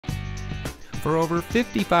For over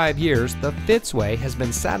 55 years, the Fitzway has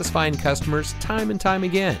been satisfying customers time and time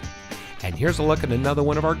again. And here's a look at another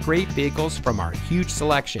one of our great vehicles from our huge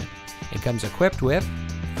selection. It comes equipped with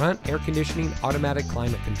front air conditioning automatic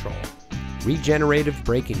climate control, regenerative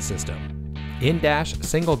braking system, in-dash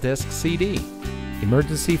single disc CD,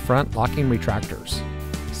 emergency front locking retractors,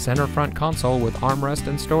 center front console with armrest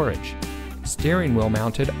and storage, steering wheel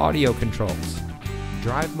mounted audio controls,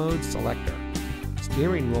 drive mode selector,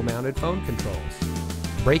 steering wheel mounted phone controls,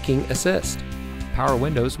 braking assist, power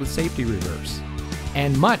windows with safety reverse,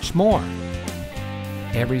 and much more.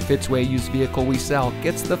 Every Fitzway used vehicle we sell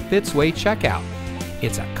gets the Fitzway checkout.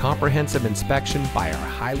 It's a comprehensive inspection by our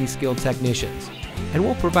highly skilled technicians, and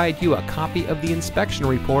we'll provide you a copy of the inspection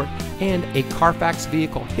report and a Carfax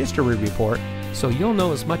vehicle history report so you'll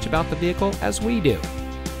know as much about the vehicle as we do.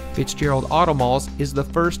 Fitzgerald Auto Malls is the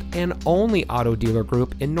first and only auto dealer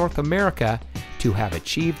group in North America to have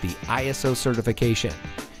achieved the ISO certification,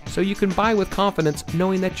 so you can buy with confidence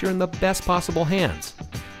knowing that you're in the best possible hands.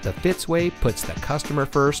 The Fitzway puts the customer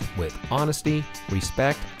first with honesty,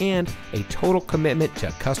 respect, and a total commitment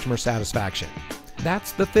to customer satisfaction.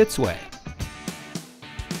 That's the Fitzway.